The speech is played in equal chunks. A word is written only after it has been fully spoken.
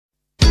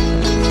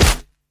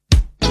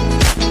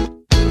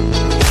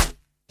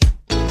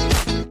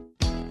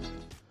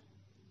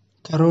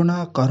Corona,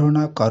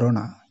 corona,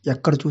 corona.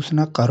 ఎక్కడ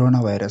చూసినా corona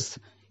virus.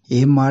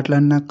 ఏం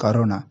మాట్లాడినా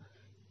కరోనా.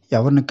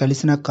 ఎవరిని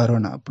కలిసినా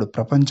కరోనా. ఇప్పుడు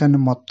ప్రపంచాన్ని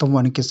మొత్తం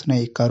వణికిస్తున్న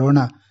ఈ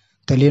కరోనా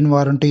తెలియని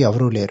వారంటూ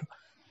ఎవరూ లేరు.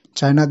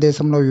 చైనా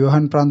దేశంలో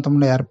వుహాన్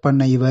ప్రాంతంలో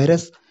ఏర్పడిన ఈ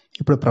వైరస్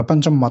ఇప్పుడు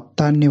ప్రపంచం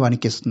మొత్తాన్ని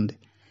వణికిస్తుంది.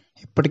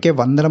 ఇప్పటికే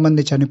వందల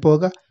మంది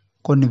చనిపోగా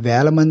కొన్ని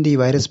వేల మంది ఈ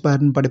వైరస్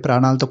బారిన పడి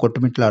ప్రాణాలతో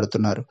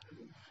కొట్టుమిట్లాడుతున్నారు.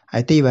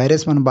 అయితే ఈ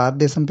వైరస్ మన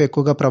భారతదేశంపై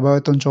ఎక్కువగా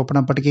ప్రభావితం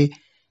చూపనప్పటికీ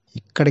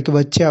ఇక్కడికి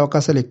వచ్చే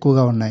అవకాశాలు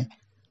ఎక్కువగా ఉన్నాయి.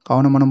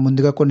 కావున మనం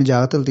ముందుగా కొన్ని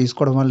జాగ్రత్తలు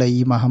తీసుకోవడం వల్ల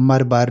ఈ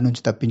మహమ్మారి బారి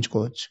నుంచి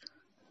తప్పించుకోవచ్చు.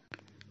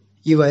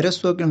 ఈ వైరస్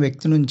సోకిన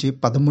వ్యక్తి నుంచి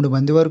 13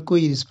 మంది వరకు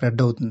ఇది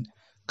స్ప్రెడ్ అవుతుంది.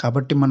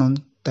 కాబట్టి మనం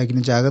తగిన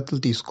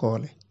జాగ్రత్తలు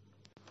తీసుకోవాలి.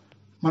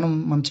 మనం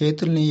మన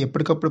చేతుల్ని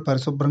ఎప్పటికప్పుడు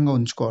పరిశుభ్రంగా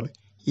ఉంచుకోవాలి.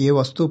 ఏ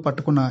వస్తువు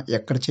పట్టుకున్నా,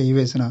 ఎక్కడ చేయి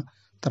వేసినా,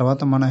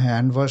 తర్వాత మన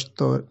హ్యాండ్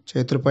వాష్తో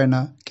చేతులపైన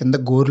కింద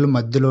గోర్ల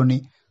మధ్యలోని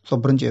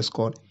శుభ్రం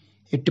చేసుకోవాలి.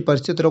 ఎట్టి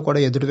పరిస్థితుల్లో కూడా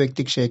ఎదుటి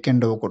వ్యక్తికి షేక్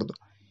హ్యాండ్ ఇవ్వకూడదు.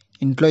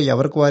 ఇంట్లో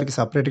ఎవరికి వారికి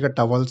సపరేట్గా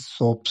టవల్స్,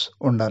 సోప్స్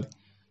ఉండాలి.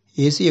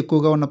 ఏసీ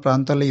ఎక్కువగా ఉన్న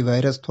ప్రాంతాల్లో ఈ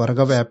వైరస్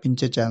త్వరగా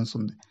వ్యాపించే ఛాన్స్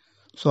ఉంది.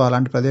 సో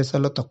అలాంటి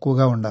ప్రదేశాల్లో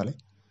తక్కువగా ఉండాలి.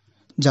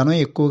 జనం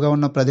ఎక్కువగా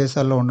ఉన్న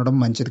ప్రదేశాల్లో ఉండడం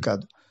మంచిది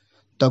కాదు.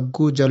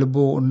 దగ్గు,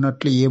 జలుబు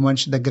ఉన్నట్లు ఏ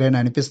మనిషి దగ్గరైనా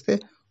అనిపిస్తే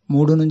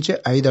 3 నుంచి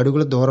 5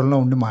 అడుగుల దూరంలో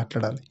ఉండి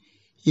మాట్లాడాలి.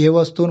 ఏ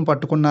వస్తువును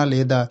పట్టుకున్నా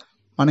లేదా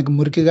మనకు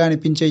మురికిగా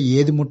అనిపించే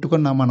ఏది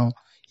ముట్టుకున్నా మనం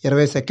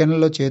 20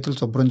 సెకండ్లలో చేతులు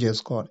శుభ్రం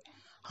చేసుకోవాలి.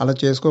 అలా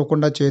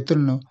చేసుకోకుండా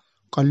చేతులను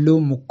కళ్ళు,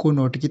 ముక్కు,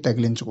 నోటికి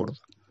తగిలించకూడదు.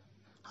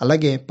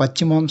 అలాగే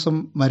పచ్చి మాంసం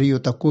మరియు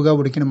తక్కువగా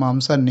ఉడికిన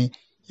మాంసాన్ని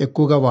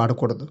ఎక్కువగా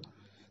వాడకూడదు.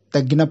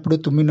 తగ్గినప్పుడు,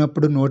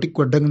 తుమ్మినప్పుడు నోటికి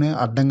గుడ్డని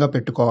అడ్డంగా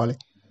పెట్టుకోవాలి.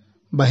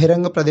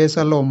 బహిరంగ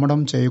ప్రదేశాల్లో ఉమ్మడం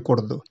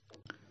చేయకూడదు.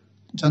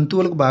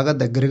 జంతువులకు బాగా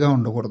దగ్గరగా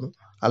ఉండకూడదు.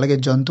 అలాగే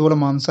జంతువుల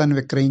మాంసాన్ని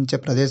విక్రయించే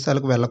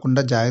ప్రదేశాలకు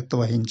వెళ్లకుండా జాగ్రత్త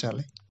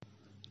వహించాలి.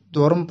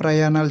 దూరం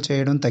ప్రయాణాలు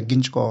చేయడం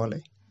తగ్గించుకోవాలి.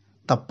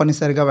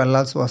 తప్పనిసరిగా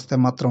వెళ్లాల్సి వస్తే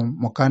మాత్రం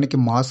ముఖానికి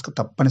మాస్క్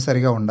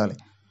తప్పనిసరిగా ఉండాలి.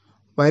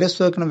 వైరస్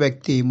సోకిన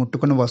వ్యక్తి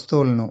ముట్టుకున్న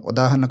వస్తువులను,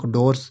 ఉదాహరణకు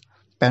doors,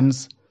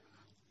 pens,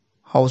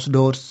 house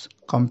doors,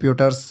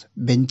 computers,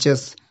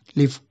 benches,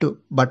 lift,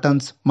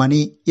 buttons, money,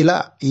 ఇలా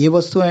ఏ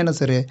వస్తువు అయినా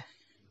సరే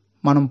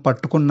మనం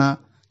పట్టుకున్న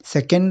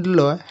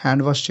సెకండ్లో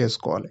హ్యాండ్ వాష్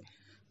చేసుకోవాలి.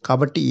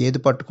 కాబట్టి ఏది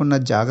పట్టుకున్నా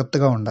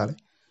జాగ్రత్తగా ఉండాలి.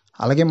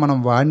 అలాగే మనం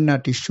వాడిన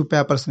టిష్యూ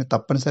పేపర్స్ని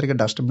తప్పనిసరిగా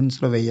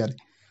డస్ట్బిన్స్లో వేయాలి.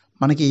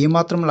 మనకి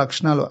ఏమాత్రం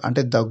లక్షణాలు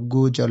అంటే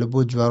దగ్గు, జలుబు,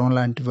 జ్వరం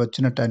లాంటివి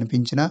వచ్చినట్టు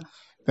అనిపించినా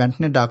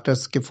వెంటనే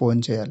డాక్టర్స్కి ఫోన్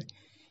చేయాలి.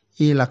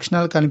 ఈ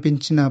లక్షణాలు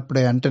కనిపించినప్పుడు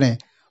వెంటనే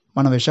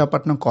మన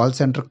విశాఖపట్నం కాల్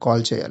సెంటర్కి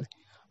కాల్ చేయాలి.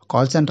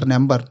 Call centre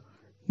number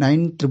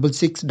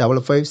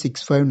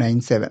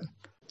 9666556597.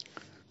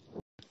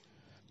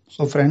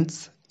 So friends,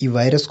 ఈ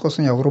వైరస్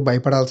కోసం ఎవరూ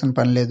భయపడాల్సిన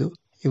పని లేదు.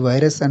 ఈ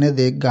వైరస్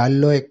అనేది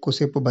గాలిలో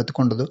ఎక్కువసేపు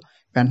బతికుండదు.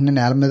 వెంటనే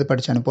నేల మీద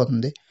పడి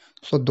చనిపోతుంది.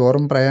 సో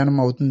దూరం ప్రయాణం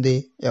అవుతుంది,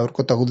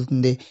 ఎవరికో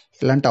తగులుతుంది,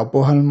 ఇలాంటి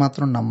అపోహలను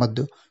మాత్రం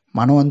నమ్మద్దు.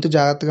 మన వంతు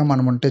జాగ్రత్తగా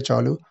మనం ఉంటే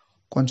చాలు.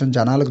 కొంచెం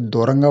జనాలకు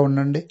దూరంగా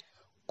ఉండండి.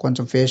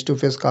 కొంచెం ఫేస్ టు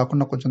ఫేస్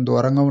కాకుండా కొంచెం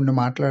దూరంగా ఉండి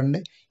మాట్లాడండి.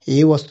 ఏ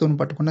వస్తువును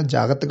పట్టుకున్నా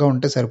జాగ్రత్తగా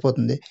ఉంటే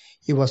సరిపోతుంది.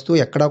 ఈ వస్తువు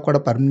ఎక్కడా కూడా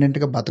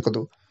పర్మనెంట్గా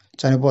బతకదు,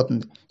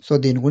 చనిపోతుంది. సో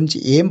దీని గురించి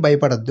ఏం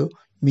భయపడద్దు.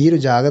 మీరు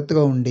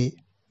జాగ్రత్తగా ఉండి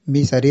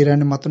మీ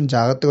శరీరాన్ని మాత్రం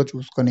జాగ్రత్తగా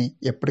చూసుకొని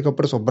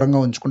ఎప్పటికప్పుడు శుభ్రంగా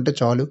ఉంచుకుంటే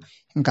చాలు.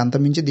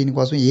 ఇంకంతమించి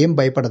దీనికోసం ఏం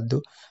భయపడద్దు.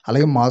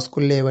 అలాగే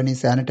మాస్కులు లేవని,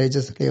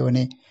 శానిటైజర్స్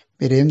లేవని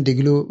మీరేం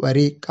దిగులు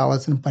వరి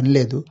కావాల్సిన పని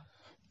లేదు.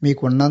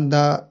 మీకు ఉన్న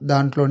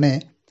దాంట్లోనే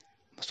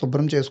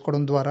శుభ్రం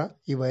చేసుకోవడం ద్వారా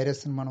ఈ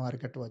వైరస్ని మనం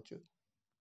అరికట్టవచ్చు.